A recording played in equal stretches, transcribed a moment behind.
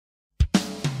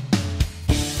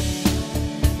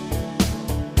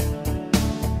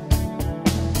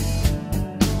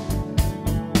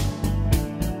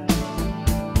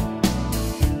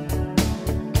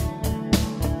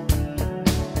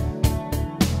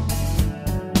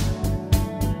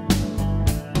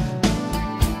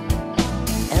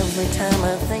every time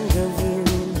I think of you,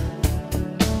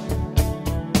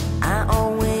 I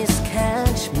always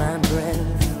catch my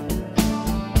breath,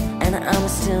 and I'm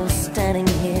still standing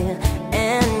here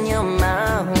and you're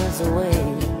miles away,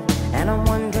 and I'm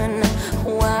wondering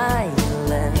why you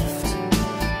left.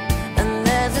 And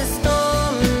there's a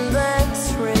storm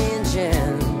that's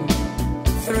raging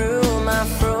through my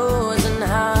frozen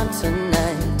heart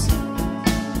tonight.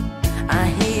 I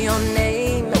hear your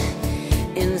name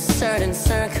in certain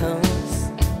circles,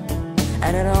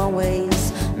 and it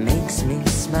always makes me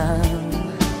smile.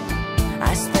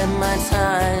 I spend my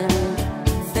time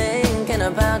thinking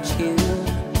about you,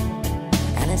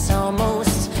 and it's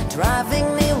almost driving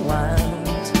me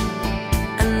wild.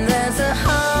 And there's a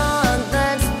heart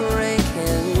that's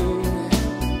breaking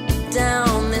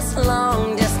down this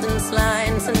long distance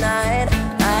line tonight.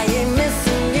 I ain't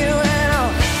missing you at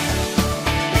all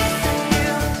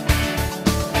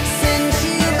since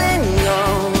you've been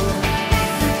gone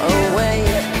away.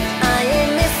 I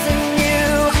ain't missing you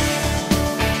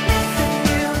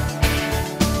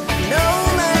no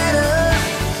matter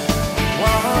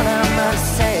what I might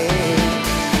say.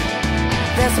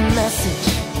 There's a message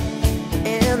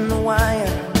in the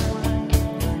wire,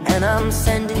 and I'm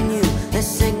sending you this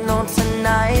signal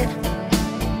tonight.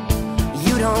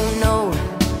 You don't know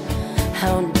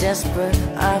how desperate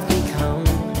I've become,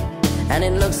 and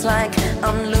it looks like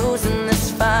I'm losing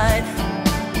this fight.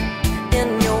 In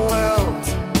your world,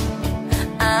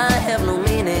 I have no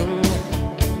meaning,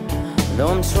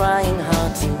 though I'm trying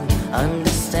hard to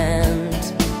understand.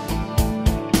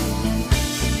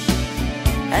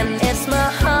 And it's my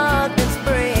heart that's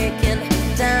breaking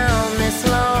down this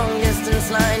long distance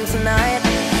line tonight.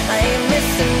 I ain't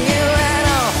missing you at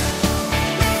all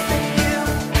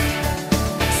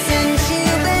since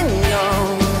you've been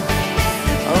gone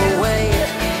away.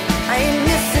 I ain't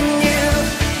missing you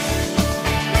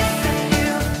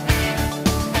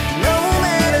no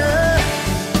matter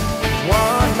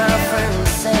what my friends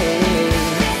say.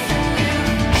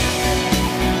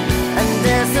 And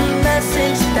there's a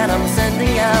message that I'm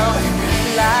sending out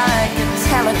like a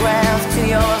telegraph to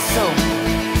your soul.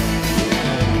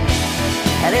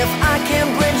 And if I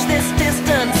can't